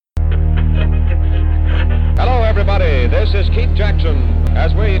Hi, this is Keith Jackson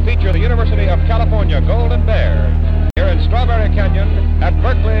as we feature the University of California Golden Bear here in Strawberry Canyon at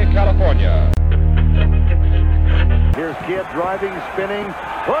Berkeley, California. Here's Kidd driving, spinning,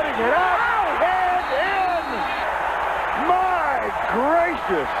 putting it up and in! My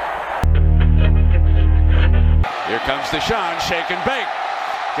gracious! Here comes Deshaun, shake and bake.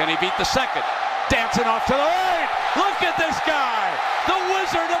 Can he beat the second? Dancing off to the right! Look at this guy! The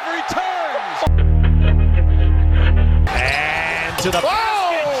Wizard of Returns! And to the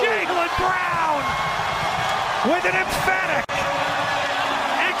basket, Jaylen Brown! With an emphatic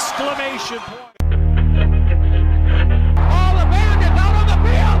exclamation point. All the bandits out on the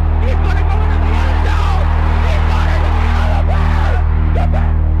field! He's going to go into the end zone! He's going to get out of the Bears! The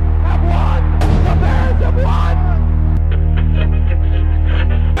Bears have won! The Bears have won!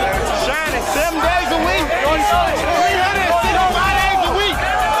 Shining 7 days a week, 365 days a week.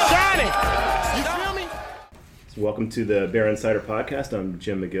 Shining. You feel me? So welcome to the Bear Insider Podcast. I'm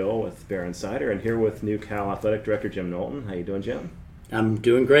Jim McGill with Bear Insider, and here with new Cal Athletic Director Jim Knowlton. How you doing, Jim? I'm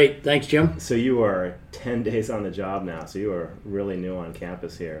doing great. Thanks, Jim. So you are 10 days on the job now, so you are really new on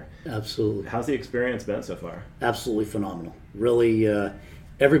campus here. Absolutely. How's the experience been so far? Absolutely phenomenal. Really,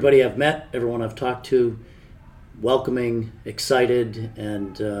 everybody I've met, everyone I've talked to, welcoming, excited,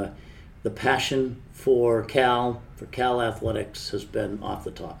 and the passion for Cal Athletics has been off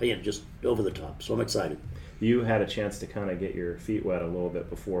the top, just over the top. So I'm excited. You had a chance to kind of get your feet wet a little bit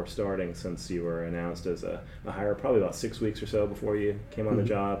before starting, since you were announced as a hire probably about 6 weeks or so before you came on the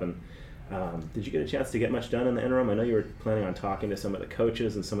job. And did you get a chance to get much done in the interim? I know you were planning on talking to some of the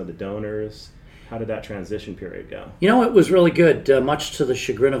coaches and some of the donors. How did that transition period go? It was really good, much to the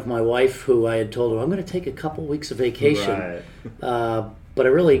chagrin of my wife, who I had told her, I'm going to take a couple weeks of vacation. Right. But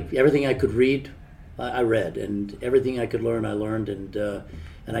everything I could read, I read, and everything I could learn, I learned.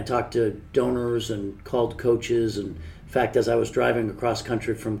 And I talked to donors and called coaches. And in fact, as I was driving across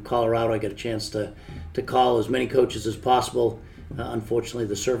country from Colorado, I got a chance to call as many coaches as possible. Unfortunately,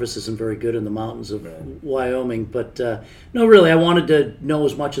 the service isn't very good in the mountains of Wyoming. But no, really, I wanted to know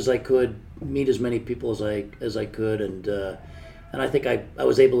as much as I could, meet as many people as I could, and I think I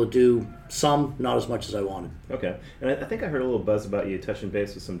was able to do some, not as much as I wanted. Okay. And I think I heard a little buzz about you touching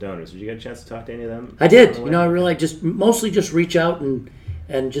base with some donors. Did you get a chance to talk to any of them? I did. I really mostly just reach out and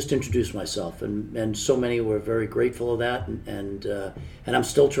just introduce myself, and so many were very grateful of that, and I'm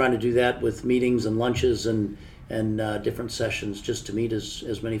still trying to do that with meetings and lunches and different sessions, just to meet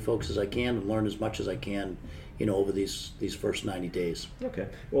as many folks as I can and learn as much as I can, over these first 90 days. Okay.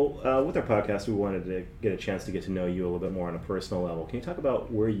 Well, with our podcast, we wanted to get a chance to get to know you a little bit more on a personal level. Can you talk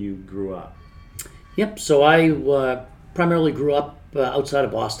about where you grew up? Yep. So I primarily grew up outside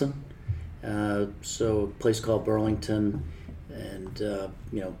of Boston, so a place called Burlington, and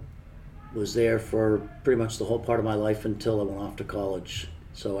was there for pretty much the whole part of my life until I went off to college.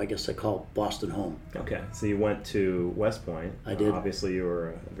 So I guess I call Boston home. Okay. So you went to West Point. I did. Obviously, you were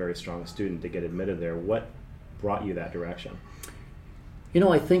a very strong student to get admitted there. What brought you that direction?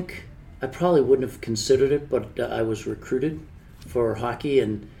 I think I probably wouldn't have considered it, but I was recruited for hockey,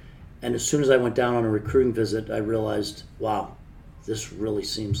 and as soon as I went down on a recruiting visit, I realized, wow, this really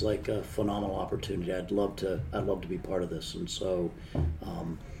seems like a phenomenal opportunity. I'd love to be part of this, and so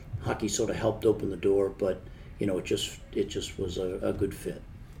hockey sort of helped open the door, but it just was a good fit.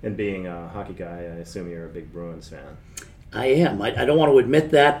 And being a hockey guy, I assume you're a big Bruins fan. I am. I don't want to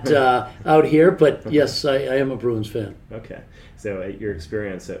admit that out here, but yes, I am a Bruins fan. Okay. So at your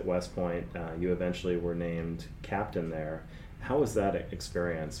experience at West Point, you eventually were named captain there. How was that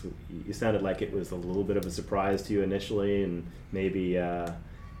experience? You sounded like it was a little bit of a surprise to you initially, and maybe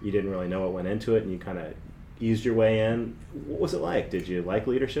you didn't really know what went into it, and you kind of eased your way in. What was it like? Did you like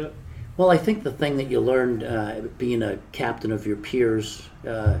leadership? Well, I think the thing that you learned being a captain of your peers,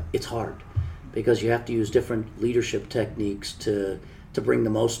 it's hard, because you have to use different leadership techniques to bring the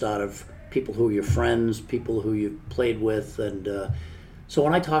most out of people who are your friends, people who you've played with. And so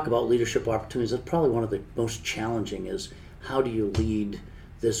when I talk about leadership opportunities, that's probably one of the most challenging, is how do you lead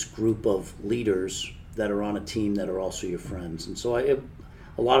this group of leaders that are on a team that are also your friends. And so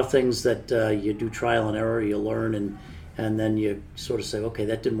a lot of things that you do trial and error, you learn, and then you sort of say, okay,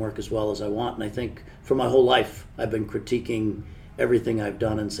 that didn't work as well as I want. And I think for my whole life, I've been critiquing everything I've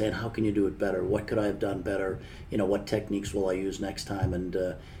done and saying, how can you do it better? What could I have done better? What techniques will I use next time? And,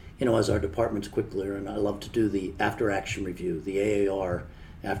 as our department's quick learner, I love to do the after-action review, the AAR,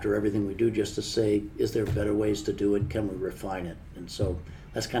 after everything we do, just to say, is there better ways to do it? Can we refine it? And so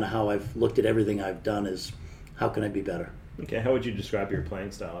that's kind of how I've looked at everything I've done, is how can I be better? Okay, how would you describe your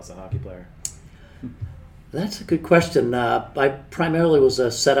playing style as a hockey player? That's a good question. I primarily was a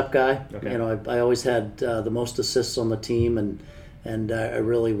setup guy. Okay. You know, I always had the most assists on the team, and I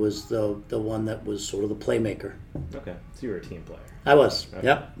really was the one that was sort of the playmaker. Okay, so you were a team player. I was. Okay.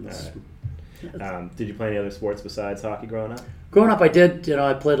 Yep. All right. Did you play any other sports besides hockey growing up? Growing up, I did. You know,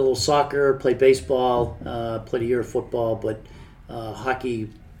 I played a little soccer, played baseball, played a year of football, but hockey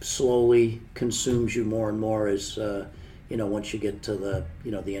slowly consumes you more and more as you know, once you get to the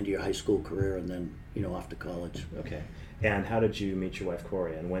end of your high school career and then off to college. Okay. And how did you meet your wife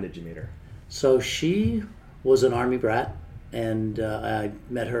Corey, and when did you meet her? So she was an Army brat, and I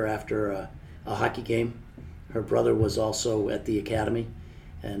met her after a hockey game. Her brother was also at the academy,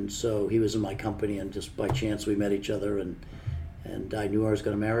 and so he was in my company, and just by chance we met each other, and I knew I was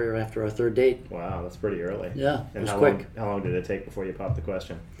going to marry her after our third date. Wow, that's pretty early. Yeah, and it was how quick. How long did it take before you popped the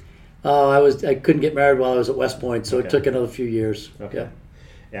question? I couldn't get married while I was at West Point, so Okay. it took another few years. Okay. Yeah.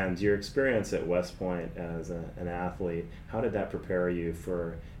 And your experience at West Point as an athlete, how did that prepare you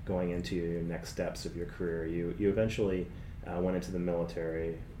for going into your next steps of your career? You eventually went into the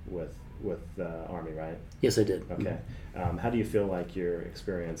military with Army, right? Yes, I did. Okay. How do you feel like your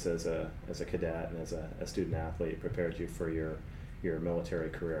experience as a cadet and as a student athlete prepared you for your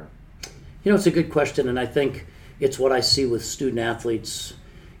military career? You know, it's a good question, and I think it's what I see with student athletes.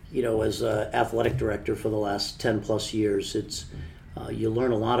 You know, as an athletic director for the last 10 plus years, it's you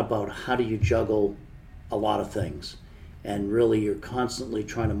learn a lot about how do you juggle a lot of things, and really you're constantly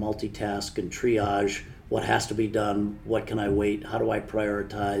trying to multitask and triage what has to be done, what can I wait, how do I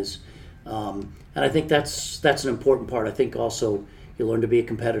prioritize, and I think that's an important part. I think also you learn to be a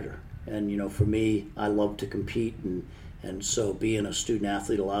competitor, and you know, for me, I love to compete, and so being a student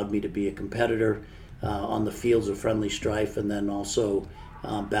athlete allowed me to be a competitor on the fields of friendly strife, and then also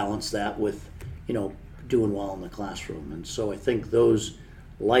balance that with doing well in the classroom. And so I think those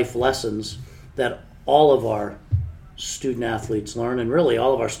life lessons that all of our student athletes learn, and really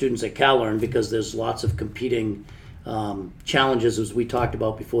all of our students at Cal learn, because there's lots of competing challenges, as we talked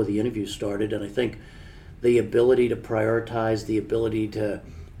about before the interview started. And I think the ability to prioritize, the ability to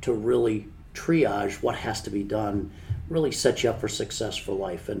really triage what has to be done really sets you up for success for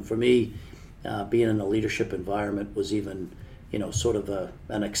life. And for me, being in a leadership environment was even sort of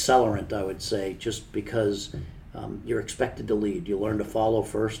an accelerant, I would say, just because you're expected to lead. You learn to follow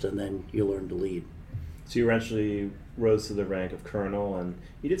first, and then you learn to lead. So you eventually rose to the rank of colonel, and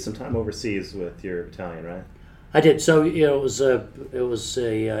you did some time overseas with your battalion, right? I did. So it was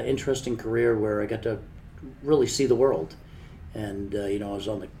a interesting career where I got to really see the world, and I was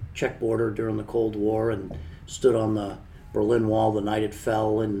on the Czech border during the Cold War and stood on the Berlin Wall the night it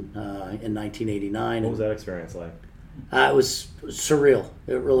fell in 1989. What was that experience like? It was surreal.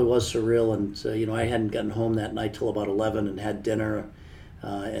 It really was surreal. And, I hadn't gotten home that night till about 11 and had dinner.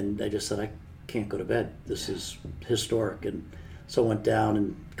 And I just said, I can't go to bed. This is historic. And so I went down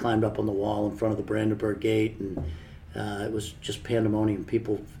and climbed up on the wall in front of the Brandenburg Gate. And it was just pandemonium.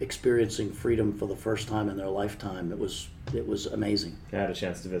 People experiencing freedom for the first time in their lifetime. It was amazing. I had a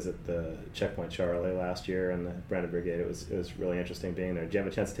chance to visit the Checkpoint Charlie last year and the Brandenburg Gate. It was really interesting being there. Did you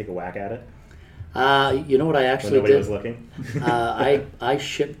have a chance to take a whack at it? You know what I actually when nobody did? was looking? I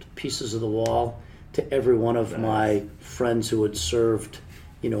shipped pieces of the wall to every one of my friends who had served,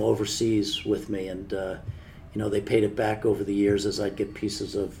 overseas with me, and they paid it back over the years as I'd get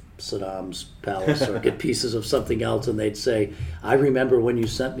pieces of Saddam's palace or get pieces of something else, and they'd say, "I remember when you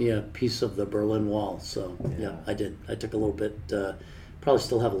sent me a piece of the Berlin Wall." So yeah, I did. I took a little bit. Probably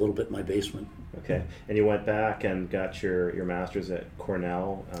still have a little bit in my basement. Okay, and you went back and got your master's at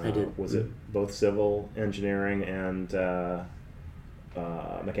Cornell. I did. Was it both civil engineering and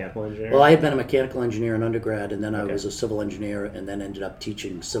mechanical engineering? Well, I had been a mechanical engineer in undergrad, and then I Okay. was a civil engineer, and then ended up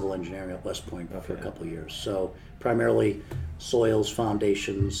teaching civil engineering at West Point for a Okay. couple of years. So primarily soils,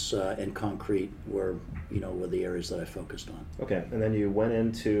 foundations, and concrete were the areas that I focused on. Okay, and then you went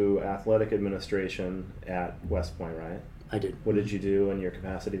into athletic administration at West Point, right? I did. What did you do in your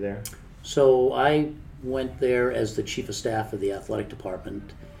capacity there? So I went there as the chief of staff of the athletic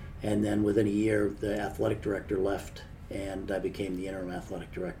department, and then within a year, the athletic director left, and I became the interim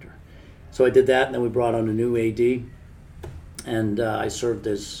athletic director. So I did that, and then we brought on a new AD, and I served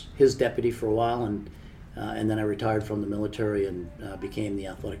as his deputy for a while, and then I retired from the military and became the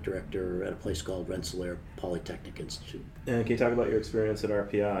athletic director at a place called Rensselaer Polytechnic Institute. And can you talk about your experience at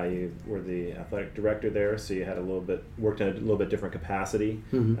RPI? You were the athletic director there, so you had worked in a little bit different capacity.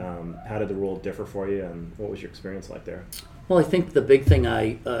 Mm-hmm. How did the role differ for you, and what was your experience like there? Well, I think the big thing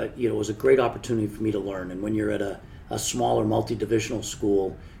it was a great opportunity for me to learn. And when you're at a smaller multi-divisional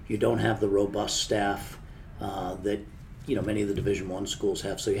school, you don't have the robust staff that many of the Division I schools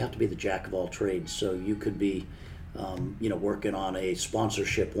have. So you have to be the jack of all trades. So you could be, working on a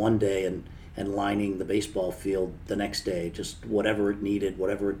sponsorship one day and lining the baseball field the next day, just whatever it needed,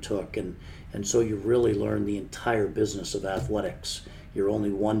 whatever it took. And so you really learn the entire business of athletics. You're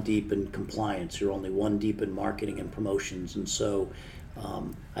only one deep in compliance. You're only one deep in marketing and promotions. And so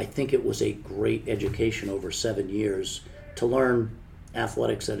I think it was a great education over 7 years to learn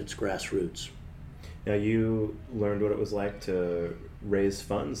athletics at its grassroots. Now, you learned what it was like to raise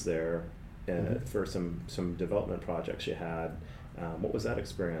funds there for some development projects you had. What was that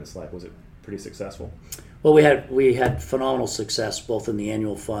experience like? Was it pretty successful? Well, we had phenomenal success both in the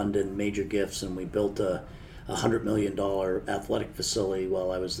annual fund and major gifts, and we built a $100 million athletic facility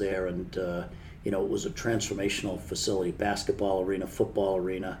while I was there, and it was a transformational facility: basketball arena, football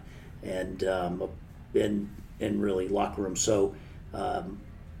arena, and really locker room. So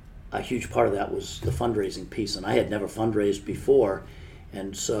a huge part of that was the fundraising piece, and I had never fundraised before,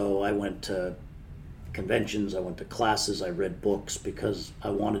 and so I went to conventions, I went to classes, I read books because I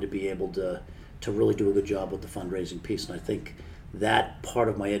wanted to be able to really do a good job with the fundraising piece, and I think that part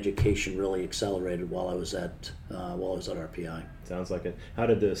of my education really accelerated while I was at RPI. Sounds like it. How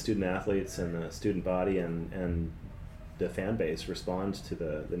did the student athletes and the student body and the fan base respond to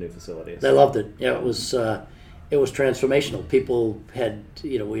the new facilities? They loved it. Yeah, it was transformational. People had,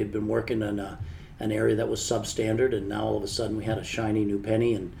 we had been working in an area that was substandard, and now all of a sudden we had a shiny new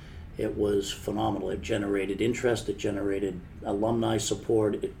penny, and it was phenomenal. It generated interest. It generated alumni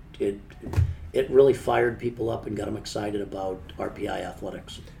support. It really fired people up and got them excited about RPI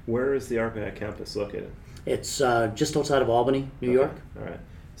athletics. Where is the RPI campus located? It's just outside of Albany, New York. All right.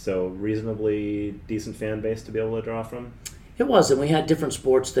 So reasonably decent fan base to be able to draw from? It was, and we had different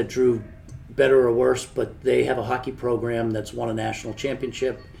sports that drew better or worse, but they have a hockey program that's won a national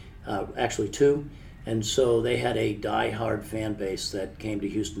championship, actually 2. And so they had a die-hard fan base that came to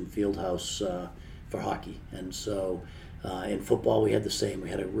Houston Fieldhouse for hockey. And so in football we had the same. We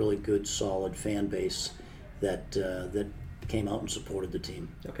had a really good, solid fan base that came out and supported the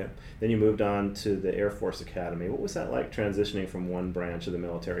team. Okay. Then you moved on to the Air Force Academy. What was that like, transitioning from one branch of the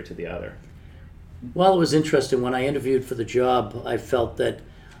military to the other? Well, it was interesting. When I interviewed for the job, I felt that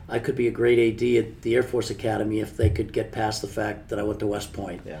I could be a great AD at the Air Force Academy if they could get past the fact that I went to West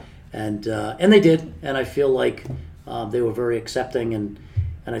Point. Yeah. And they did, and I feel like they were very accepting, and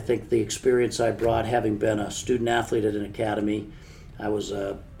I think the experience I brought, having been a student athlete at an academy, I was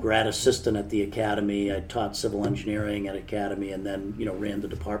a grad assistant at the academy, I taught civil engineering at academy, and then ran the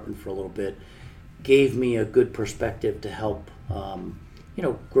department for a little bit, gave me a good perspective to help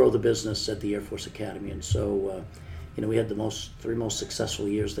grow the business at the Air Force Academy. And so we had the 3 most successful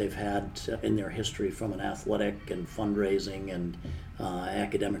years they've had in their history from an athletic and fundraising and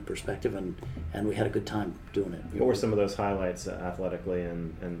academic perspective, and we had a good time doing it. What were some of those highlights athletically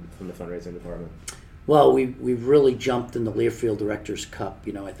and from the fundraising department? Well, we really jumped in the Learfield Directors Cup.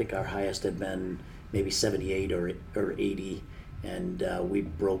 I think our highest had been maybe 78 or 80, and we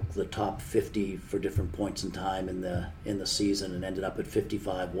broke the top 50 for different points in time in the season, and ended up at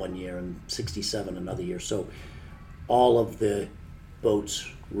 55 one year and 67 another year. So all of the boats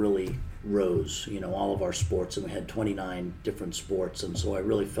really rose, all of our sports, and we had 29 different sports, and so I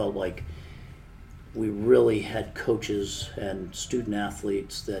really felt like we really had coaches and student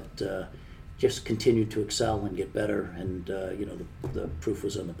athletes that just continued to excel and get better, and the proof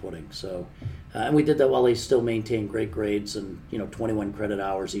was in the pudding. So, and we did that while they still maintained great grades, and 21 credit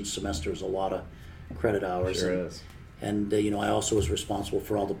hours each semester is a lot of credit hours. Sure is. And I also was responsible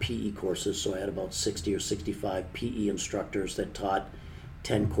for all the PE courses, so I had about 60 or 65 PE instructors that taught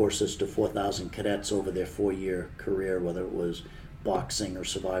 10 courses to 4,000 cadets over their 4-year career, whether it was boxing or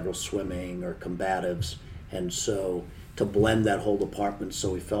survival swimming or combatives. And so to blend that whole department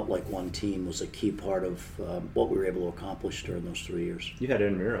so we felt like one team was a key part of what we were able to accomplish during those 3 years. You had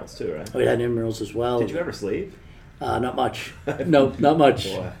intramurals too, right? We had intramurals as well. Did you ever sleep? Not much. No, not much.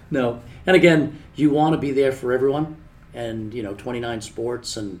 Boy. No. And again, you want to be there for everyone, and 29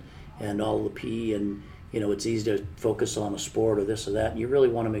 sports and all the PE, and it's easy to focus on a sport or this or that, and you really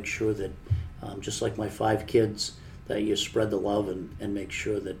want to make sure that just like my 5 kids, that you spread the love and make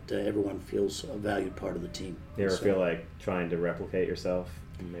sure that everyone feels a valued part of the team. You ever feel like trying to replicate yourself?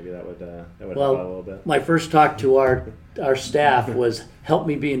 Maybe that would help well, out a little bit. My first talk to our staff was help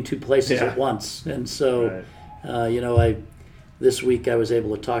me be in 2 places at once, and so right. This week I was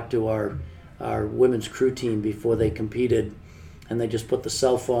able to talk to our women's crew team before they competed, and they just put the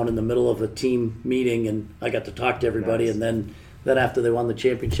cell phone in the middle of a team meeting, and I got to talk to everybody. Nice. And then after they won the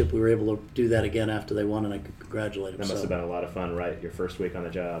championship, we were able to do that again after they won, and I could congratulate them. That must have been a lot of fun, right? Your first week on the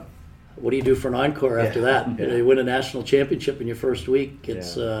job. what do you do for an encore after that? Yeah. You win a national championship in your first week.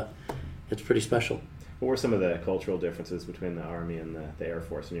 It's pretty special. What were some of the cultural differences between the Army and the Air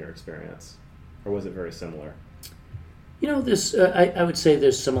Force in your experience? Or was it very similar? I would say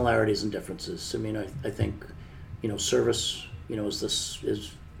there's similarities and differences. I mean, I think, service,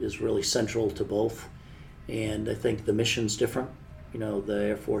 is really central to both. And I think the mission's different. The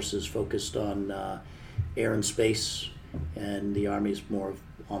Air Force is focused on air and space, and the Army's more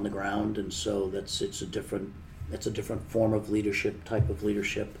on the ground, and so it's a different form of leadership, type of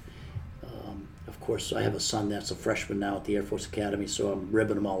leadership. Of course, I have a son that's a freshman now at the Air Force Academy, so I'm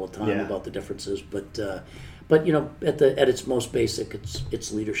ribbing him all the time about the differences. But at its most basic,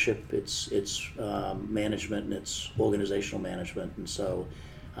 it's leadership, it's management, and it's organizational management, and so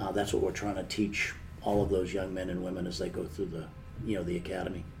that's what we're trying to teach all of those young men and women as they go through the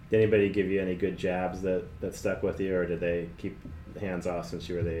academy. Did anybody give you any good jabs that stuck with you, or did they keep hands off since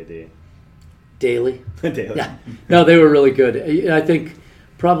you were the AD? Daily. Daily. Yeah. No, they were really good. I think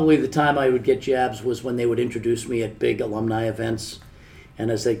probably the time I would get jabs was when they would introduce me at big alumni events, and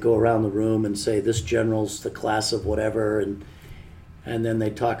as they go around the room and say, this general's the class of whatever, and then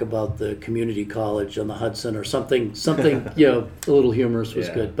they talk about the community college on the Hudson or something a little humorous was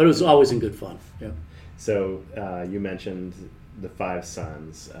good. But it was always in good fun. Yeah. So you mentioned the 5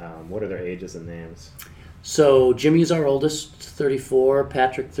 sons. What are their ages and names? So Jimmy's our oldest, 34,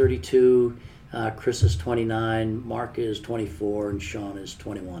 Patrick 32, Chris is 29, Mark is 24, and Sean is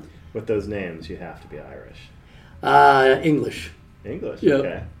 21. With those names, you have to be Irish. English. English, Yep.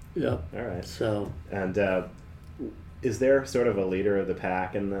 okay. Yeah. All right. So. And is there sort of a leader of the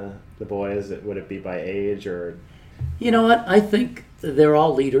pack in the boys? Would it be by age or? You know what? I think they're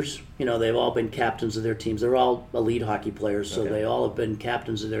all leaders. They've all been captains of their teams. They're all elite hockey players, so they all have been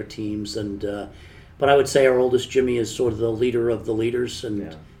captains of their teams. And but I would say our oldest Jimmy is sort of the leader of the leaders,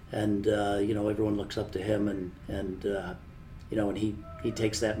 and everyone looks up to him, and he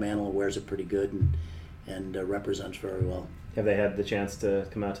takes that mantle and wears it pretty good, and represents very well. Have they had the chance to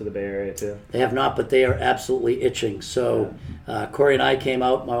come out to the Bay Area too? They have not, but they are absolutely itching. So Corey and I came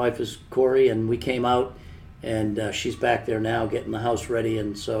out. My wife is Corey, and we came out, and she's back there now getting the house ready.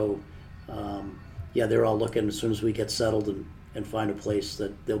 And so, they're all looking as soon as we get settled and find a place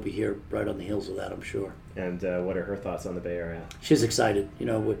that they'll be here right on the heels of that, I'm sure. And what are her thoughts on the Bay Area? She's excited.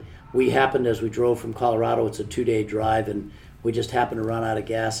 We happened as we drove from Colorado. It's a 2-day drive, and we just happened to run out of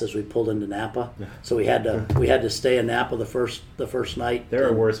gas as we pulled into Napa, so we had to stay in Napa the first night. There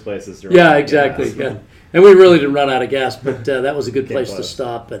are worse places to run. Yeah, exactly. Yeah. And we really didn't run out of gas, but that was a good place to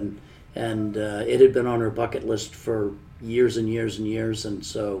stop, and it had been on her bucket list for years and years and years, and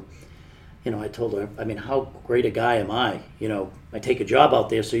so, I told her, how great a guy am I? I take a job out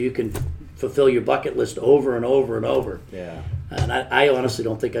there so you can fulfill your bucket list over and over and over. Yeah. And I honestly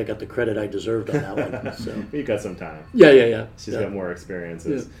don't think I got the credit I deserved on that one. So. You got some time. Yeah. She's got more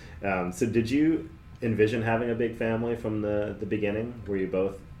experiences. Yeah. So did you envision having a big family from the beginning? Were you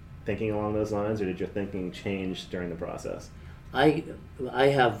both thinking along those lines, or did your thinking change during the process? I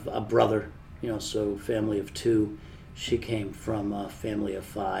have a brother, so family of 2. She came from a family of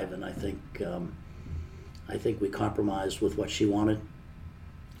 5, and I think we compromised with what she wanted.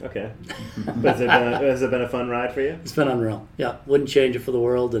 Okay. But has it been a fun ride for you? It's been unreal. Yeah, wouldn't change it for the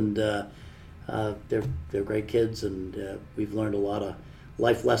world, and they're great kids, and we've learned a lot of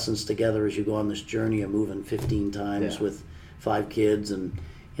life lessons together as you go on this journey of moving 15 times with 5 kids, and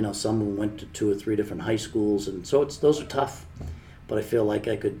some of them went to 2 or 3 different high schools, and so those are tough. But I feel like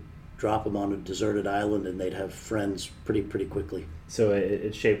I could drop them on a deserted island, and they'd have friends pretty quickly. So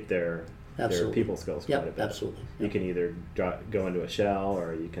it shaped their people skills quite a bit. Absolutely. You can either go into a shell,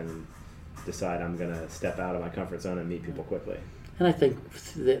 or you can decide, I'm going to step out of my comfort zone and meet people quickly. And I think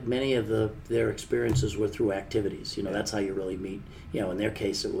that many of their experiences were through activities. That's how you really meet. In their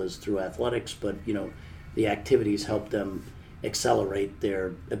case, it was through athletics, but the activities helped them accelerate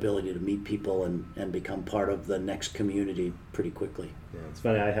their ability to meet people and become part of the next community pretty quickly. Yeah, it's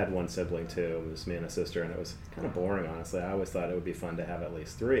funny. I had one sibling too. It was me and a sister, and it was kind of boring, honestly. I always thought it would be fun to have at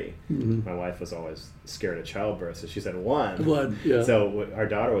least 3. Mm-hmm. My wife was always scared of childbirth, so she said 1. 1, yeah. So our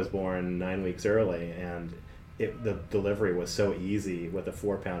daughter was born 9 weeks early, and the delivery was so easy with a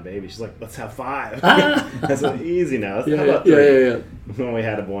 4-pound baby. She's like, let's have 5. That's so easy now. How about 3? Yeah. When we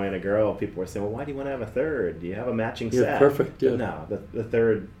had a boy and a girl, people were saying, well, why do you want to have a third? Do you have a matching set? Perfect. Yeah. But no, the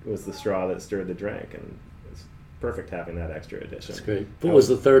third was the straw that stirred the drink, and it's perfect having that extra addition. That's great. What was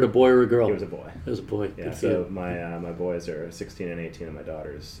the third, a boy or a girl? It was a boy. It was a boy. Yeah, so my boys are 16 and 18, and my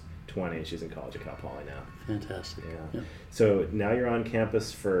daughter's 20. She's in college at Cal Poly now. Fantastic. Yeah. So now you're on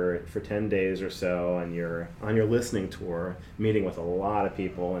campus for 10 days or so, and you're on your listening tour, meeting with a lot of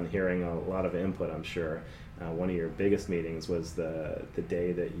people and hearing a lot of input, I'm sure. One of your biggest meetings was the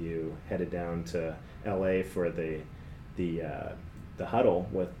day that you headed down to LA for the huddle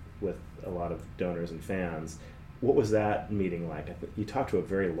with a lot of donors and fans. What was that meeting like? You talked to a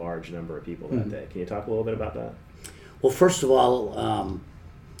very large number of people that day. Can you talk a little bit about that? Well, first of all,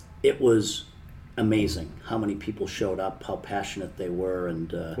 it was amazing how many people showed up, how passionate they were,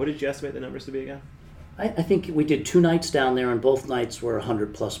 and what did you estimate the numbers to be again? I think we did 2 nights down there, and both nights were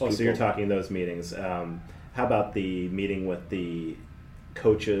 100+ people. Oh, so you're talking those meetings. How about the meeting with the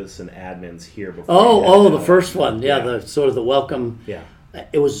coaches and admins here before? The first one, the sort of the welcome. Yeah.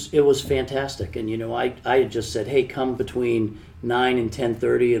 It was fantastic, and I had just said, hey, come between 9 and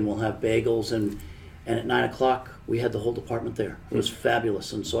 10:30, and we'll have bagels, and at 9 o'clock we had the whole department there. It was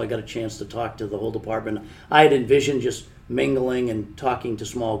fabulous, and so I got a chance to talk to the whole department. I had envisioned just mingling and talking to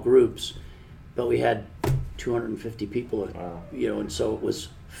small groups, but we had 250 people, and so it was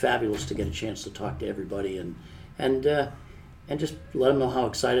fabulous to get a chance to talk to everybody and just let them know how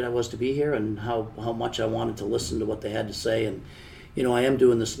excited I was to be here and how much I wanted to listen to what they had to say. And I am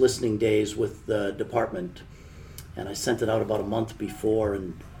doing this listening days with the department, and I sent it out about a month before,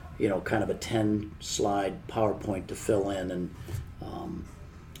 and kind of a 10-slide PowerPoint to fill in,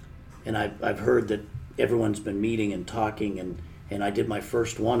 and I've heard that everyone's been meeting and talking, and I did my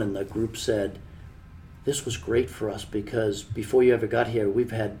first one, and the group said, this was great for us because before you ever got here, we've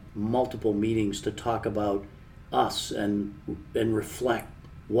had multiple meetings to talk about us and reflect,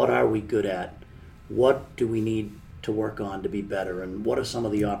 what are we good at, what do we need to work on to be better, and what are some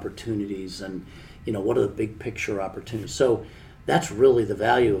of the opportunities, and what are the big picture opportunities. So that's really the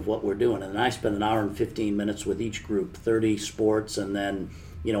value of what we're doing. And I spent an hour and 15 minutes with each group, 30 sports, and then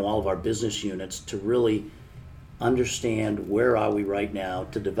all of our business units, to really understand where are we right now,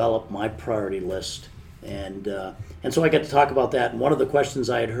 to develop my priority list. And so I got to talk about that. And one of the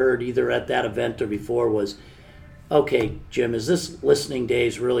questions I had heard either at that event or before was, okay, Jim, is this listening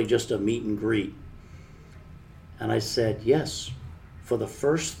days really just a meet and greet? And I said, yes, for the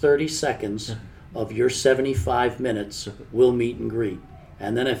first 30 seconds of your 75 minutes, we'll meet and greet.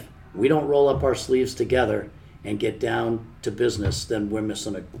 And then if we don't roll up our sleeves together and get down to business, then we're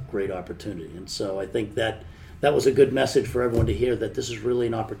missing a great opportunity. And so I think that was a good message for everyone to hear, that this is really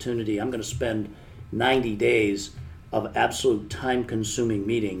an opportunity. I'm going to spend 90 days of absolute time-consuming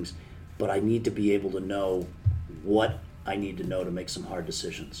meetings, but I need to be able to know what I need to know to make some hard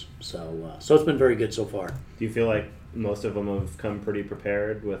decisions. So it's been very good so far. Do you feel like most of them have come pretty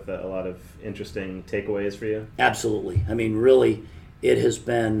prepared with a lot of interesting takeaways for you? Absolutely. I mean, really, it has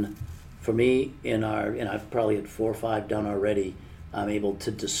been, for me, I've probably had 4 or 5 done already, I'm able to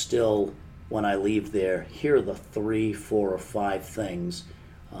distill when I leave there, here are the 3, 4, or 5 things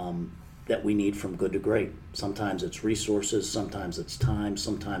that we need from good to great. Sometimes it's resources, sometimes it's time,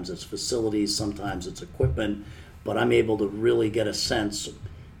 sometimes it's facilities, sometimes it's equipment, but I'm able to really get a sense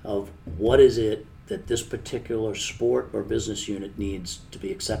of what is it that this particular sport or business unit needs to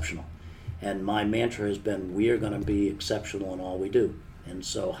be exceptional. And my mantra has been, we are going to be exceptional in all we do. And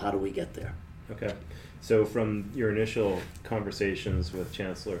so how do we get there? Okay. So from your initial conversations with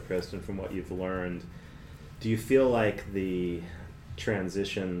Chancellor Christ and from what you've learned, do you feel like the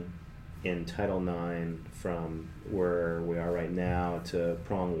transition in Title IX from where we are right now to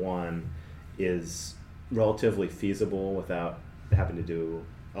Prong 1 is relatively feasible without having to do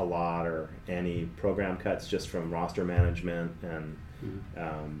a lot or any program cuts, just from roster management and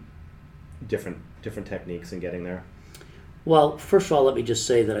different techniques in getting there? Well, first of all, let me just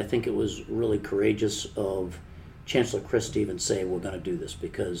say that I think it was really courageous of Chancellor Christ to even say we're going to do this,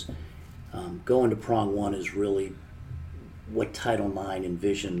 because going to Prong 1 is really what Title IX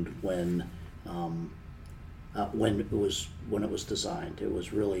envisioned when it was designed. It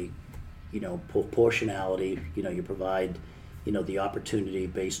was really, proportionality. You provide, the opportunity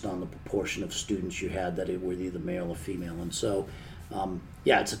based on the proportion of students you had, that it were either male or female. And so,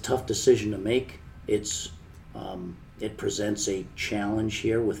 it's a tough decision to make. It presents a challenge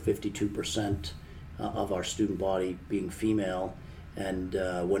here with 52% of our student body being female, and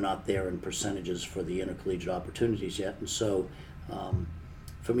we're not there in percentages for the intercollegiate opportunities yet. And so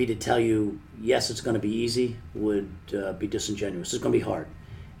for me to tell you, yes, it's going to be easy, would be disingenuous. It's going to be hard,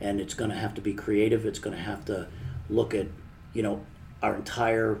 and it's going to have to be creative. It's going to have to look at, our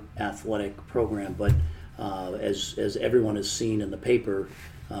entire athletic program. But as everyone has seen in the paper,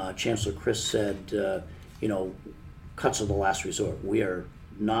 Chancellor Christ said, cuts are the last resort. We are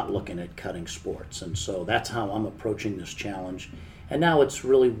not looking at cutting sports. And so that's how I'm approaching this challenge. And now it's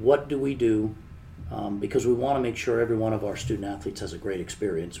really, what do we do? Because we want to make sure every one of our student athletes has a great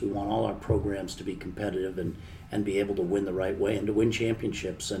experience. We want all our programs to be competitive and be able to win the right way and to win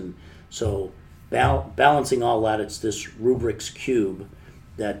championships. And so balancing all that, it's this Rubik's Cube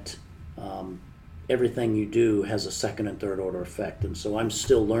that everything you do has a second and third order effect. And so I'm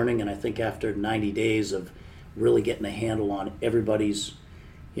still learning, and I think after 90 days of really getting a handle on everybody's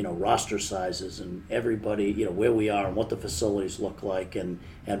roster sizes and everybody, where we are and what the facilities look like and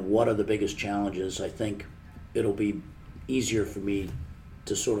what are the biggest challenges, I think it'll be easier for me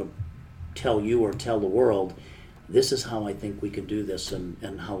to sort of tell you or tell the world, this is how I think we can do this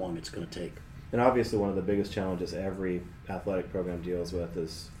and how long it's going to take. And obviously one of the biggest challenges every athletic program deals with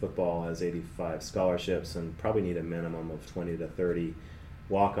is football has 85 scholarships and probably need a minimum of 20 to 30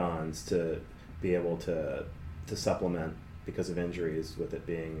 walk-ons to be able to supplement because of injuries, with it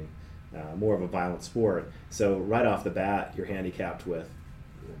being more of a violent sport. So right off the bat, you're handicapped with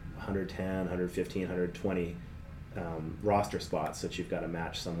 110, 115, 120 roster spots that you've got to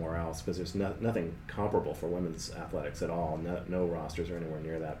match somewhere else, because there's nothing comparable for women's athletics at all. No rosters are anywhere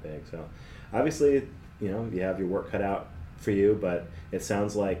near that big. So obviously, you have your work cut out for you, but it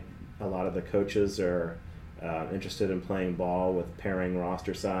sounds like a lot of the coaches are interested in playing ball with pairing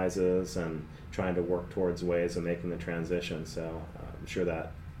roster sizes and trying to work towards ways of making the transition. So I'm sure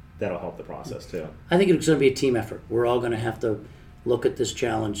that'll help the process too. I think it's going to be a team effort. We're all going to have to look at this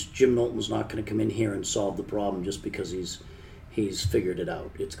challenge. Jim Knowlton's not going to come in here and solve the problem just because he's figured it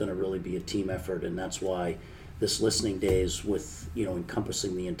out. It's going to really be a team effort, and that's why this listening days with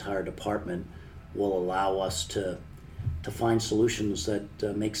encompassing the entire department will allow us to find solutions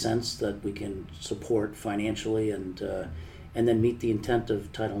that make sense, that we can support financially, and then meet the intent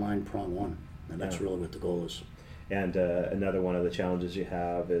of Title IX Prong 1. And that's really what the goal is. And another one of the challenges you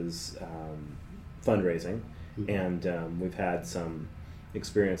have is fundraising. Mm-hmm. And we've had some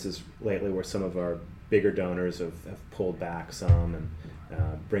experiences lately where some of our bigger donors have pulled back some,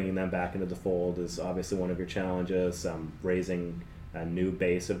 and bringing them back into the fold is obviously one of your challenges. Raising a new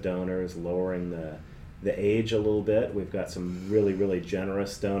base of donors, lowering the age a little bit. We've got some really, really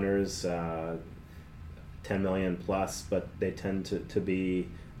generous donors, 10 million plus, but they tend to be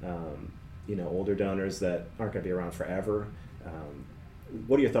older donors that aren't going to be around forever.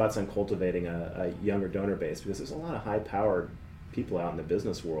 What are your thoughts on cultivating a younger donor base? Because there's a lot of high-powered people out in the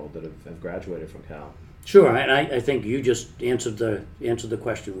business world that have graduated from Cal. Sure, and I think you just answered the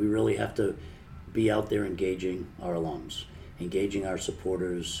question. We really have to be out there engaging our alums, engaging our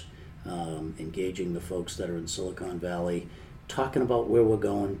supporters, engaging the folks that are in Silicon Valley, talking about where we're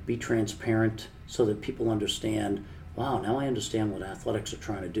going, be transparent so that people understand, wow, now I understand what athletics are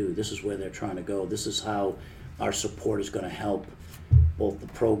trying to do. This is where they're trying to go. This is how our support is going to help both the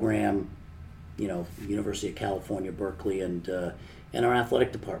program, University of California, Berkeley, and our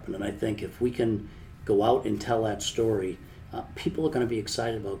athletic department. And I think if we can go out and tell that story, people are going to be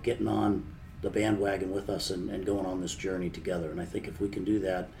excited about getting on the bandwagon with us and going on this journey together. And I think if we can do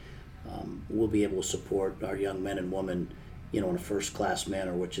that, we'll be able to support our young men and women, in a first-class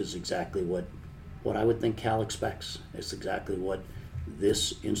manner, which is exactly what I would think Cal expects. It's exactly what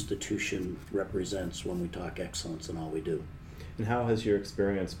this institution represents when we talk excellence in all we do. And how has your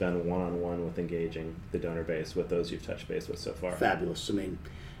experience been one-on-one with engaging the donor base with those you've touched base with so far? Fabulous. I mean,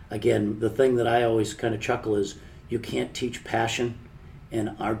 again, the thing that I always kind of chuckle is you can't teach passion,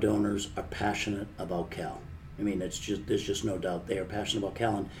 and our donors are passionate about Cal. I mean, there's just no doubt they are passionate about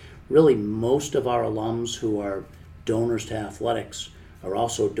Cal. And really, most of our alums who are donors to athletics are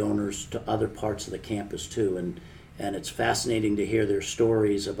also donors to other parts of the campus too. And it's fascinating to hear their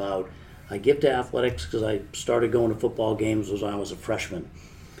stories about, I give to athletics because I started going to football games when I was a freshman.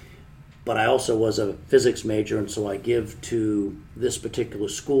 But I also was a physics major, and so I give to this particular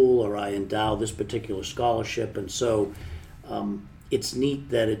school, or I endow this particular scholarship. And so it's neat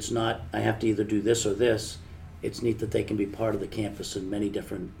that it's not, I have to either do this or this. It's neat that they can be part of the campus in many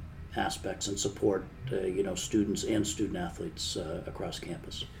different aspects and support students and student athletes across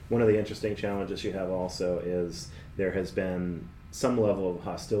campus. One of the interesting challenges you have also is there has been some level of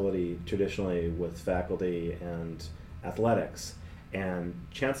hostility traditionally with faculty and athletics, and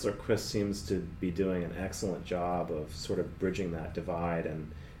Chancellor Christ seems to be doing an excellent job of sort of bridging that divide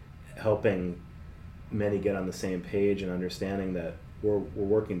and helping many get on the same page and understanding that we're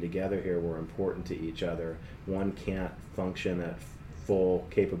working together here, we're important to each other. One can't function at full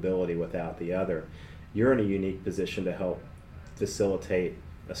capability without the other. You're in a unique position to help facilitate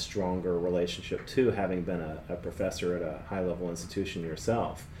a stronger relationship too, having been a professor at a high-level institution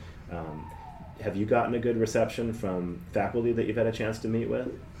yourself. Have you gotten a good reception from faculty that you've had a chance to meet with?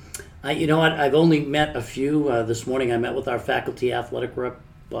 You know what? I've only met a few. This morning I met with our faculty athletic rep,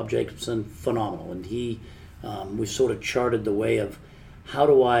 Bob Jacobson, phenomenal. And we've sort of charted the way of how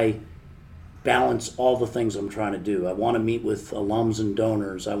do I balance all the things I'm trying to do. I want to meet with alums and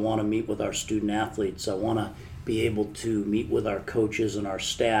donors. I want to meet with our student athletes. I want to be able to meet with our coaches and our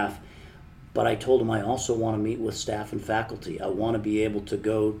staff. But I told him I also want to meet with staff and faculty. I want to be able to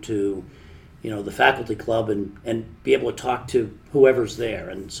go to the faculty club and be able to talk to whoever's there.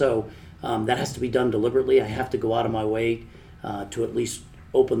 And so that has to be done deliberately. I have to go out of my way to at least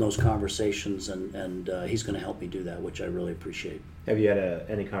open those conversations, and he's going to help me do that, which I really appreciate. Have you had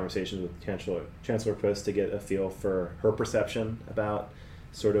any conversations with Chancellor Post to get a feel for her perception about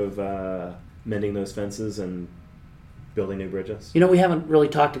sort of mending those fences and building new bridges? We haven't really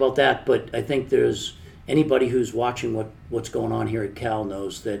talked about that, but I think there's anybody who's watching what's going on here at Cal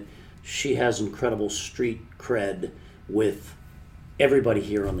knows that she has incredible street cred with everybody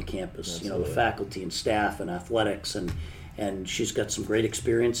here on the campus. Absolutely. The faculty and staff and athletics, and she's got some great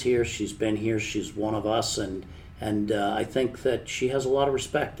experience here. She's been here. She's one of us, and I think that she has a lot of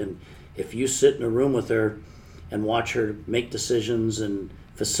respect. And if you sit in a room with her and watch her make decisions and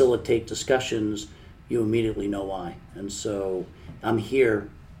facilitate discussions, you immediately know why. And so I'm here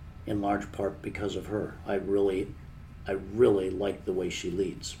in large part because of her. I really like the way she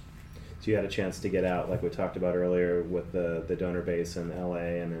leads. So you had a chance to get out, like we talked about earlier, with the donor base in LA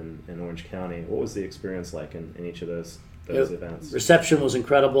and in Orange County. What was the experience like in each of those events? Reception was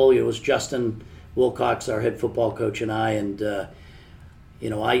incredible. It was Justin Wilcox, our head football coach, and I, and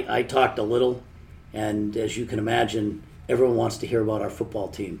I talked a little, and as you can imagine, everyone wants to hear about our football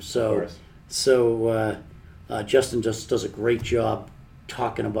team. So Justin just does a great job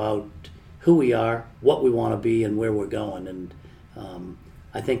talking about who we are, what we want to be, and where we're going. And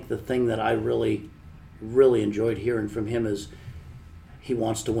I think the thing that I really, really enjoyed hearing from him is he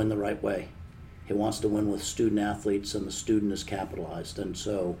wants to win the right way. He wants to win with student athletes, and the student is capitalized. And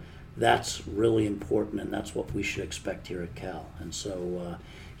so that's really important, and that's what we should expect here at Cal. And so,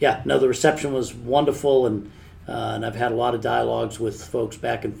 the reception was wonderful, and I've had a lot of dialogues with folks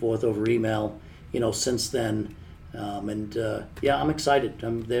back and forth over email, since then. I'm excited.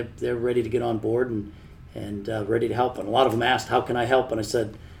 They're ready to get on board and ready to help. And a lot of them asked, how can I help? And I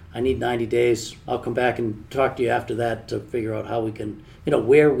said, I need 90 days. I'll come back and talk to you after that to figure out how we can,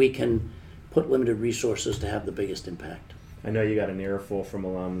 where we can put limited resources to have the biggest impact. I know you got an earful from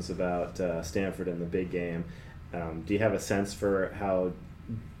alums about Stanford and the big game. Do you have a sense for how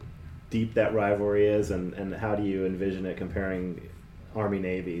deep that rivalry is, and how do you envision it comparing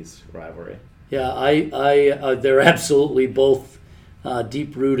Army-Navy's rivalry? Yeah, they're absolutely both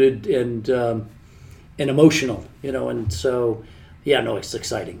deep-rooted and emotional, and so, it's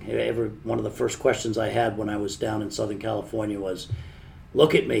exciting. One of the first questions I had when I was down in Southern California was,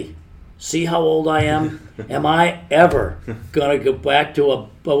 look at me. See how old I am? Am I ever going to go back to are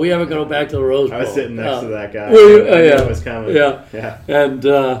we ever going to go back to the Rose Bowl? I was sitting next to that guy. I knew it was coming.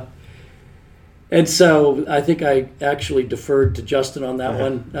 Yeah. And so I think I actually deferred to Justin on that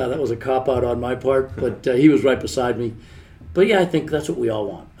one. That was a cop-out on my part, but he was right beside me. But I think that's what we all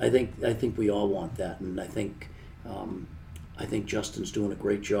want. I think we all want that, and I think Justin's doing a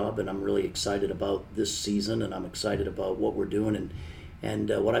great job, and I'm really excited about this season, and I'm excited about what we're doing, and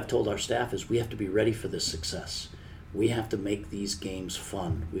what I've told our staff is we have to be ready for this success. We have to make these games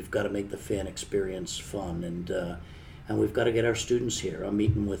fun. We've got to make the fan experience fun, and we've got to get our students here. I'm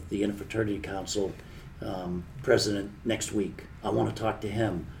meeting with the Interfraternity Council president next week. I want to talk to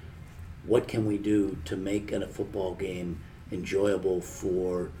him. What can we do to make a football game enjoyable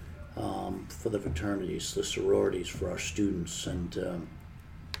for the fraternities, the sororities, for our students, and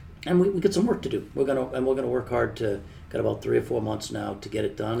we get some work to do. We're gonna work hard to. Got about 3 or 4 months now to get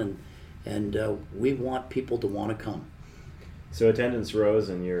it done, and we want people to want to come. So attendance rose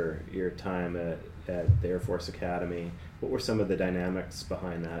in your time at the Air Force Academy. What were some of the dynamics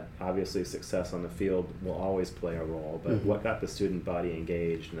behind that? Obviously, success on the field will always play a role, but what got the student body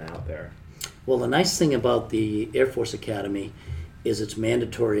engaged and out there? Well, the nice thing about the Air Force Academy is it's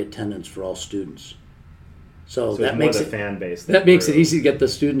mandatory attendance for all students. So that makes it fan base. That makes it easy to get the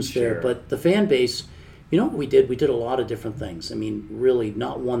students there. Sure. But the fan base, what we did? We did a lot of different things. I mean, really,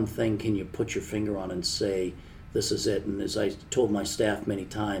 not one thing can you put your finger on and say, this is it. And as I told my staff many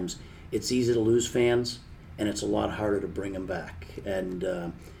times, it's easy to lose fans, and it's a lot harder to bring them back.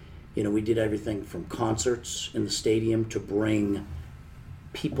 And, we did everything from concerts in the stadium to bring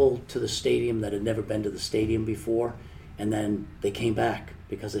people to the stadium that had never been to the stadium before. And then they came back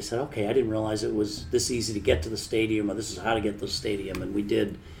because they said, okay, I didn't realize it was this easy to get to the stadium, or this is how to get to the stadium. And we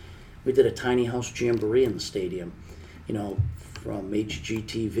did a tiny house jamboree in the stadium, from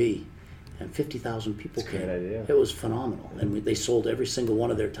HGTV, and 50,000 people came. Great idea. It was phenomenal, and they sold every single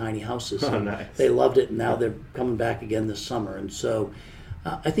one of their tiny houses. Oh, nice. They loved it, and now they're coming back again this summer. And so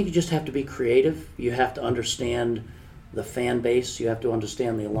I think you just have to be creative. You have to understand the fan base. You have to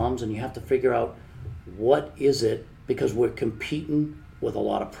understand the alums, and you have to figure out what is it, because we're competing with a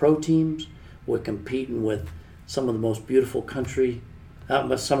lot of pro teams. We're competing with some of the most beautiful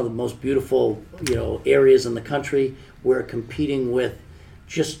some of the most beautiful areas in the country. We're competing with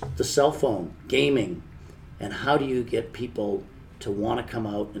just the cell phone, gaming, and how do you get people to want to come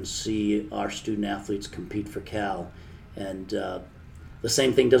out and see our student athletes compete for Cal? And the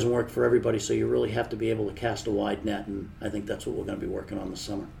same thing doesn't work for everybody, so you really have to be able to cast a wide net, and I think that's what we're going to be working on this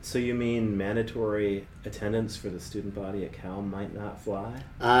summer. So you mean mandatory attendance for the student body at Cal might not fly?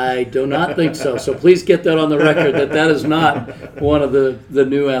 I do not think so. So please get that on the record that is not one of the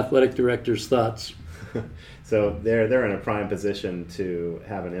new athletic director's thoughts. So they're in a prime position to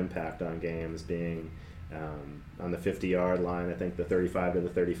have an impact on games, being on the 50-yard line, I think the 35 to the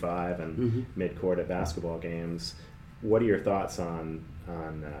 35, and mid-court at basketball games. What are your thoughts on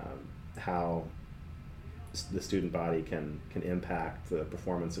how the student body can impact the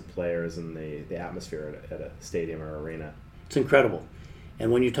performance of players and the atmosphere at a stadium or arena? It's incredible.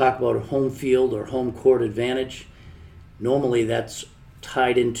 And when you talk about a home field or home court advantage, normally that's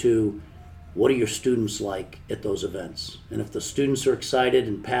tied into what are your students like at those events. And if the students are excited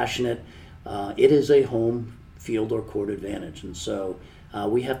and passionate, it is a home field or court advantage. And so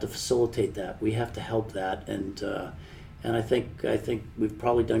we have to facilitate that. We have to help that. And I think we've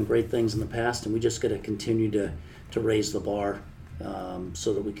probably done great things in the past, and we just got to continue to raise the bar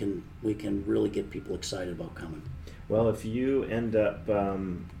so that we can really get people excited about coming. Well, if you end up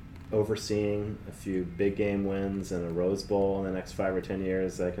overseeing a few big game wins and a Rose Bowl in the next 5 or 10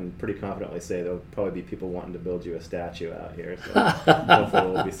 years, I can pretty confidently say there'll probably be people wanting to build you a statue out here. So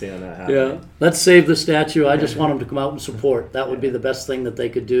hopefully we'll be seeing that happen. Yeah, let's save the statue. I just want them to come out and support. That would be the best thing that they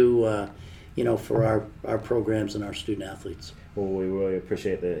could do, for our programs and our student athletes. Well, we really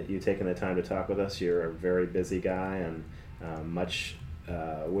appreciate you taking the time to talk with us. You're a very busy guy, and much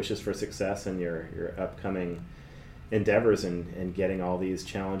wishes for success in your upcoming endeavors and getting all these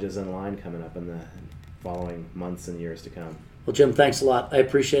challenges in line coming up in the following months and years to come. Well, Jim, thanks a lot. I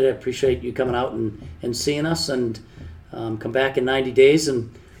appreciate it. I appreciate you coming out and seeing us, and come back in 90 days and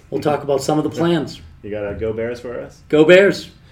we'll talk about some of the plans. You got a Go Bears for us? Go Bears.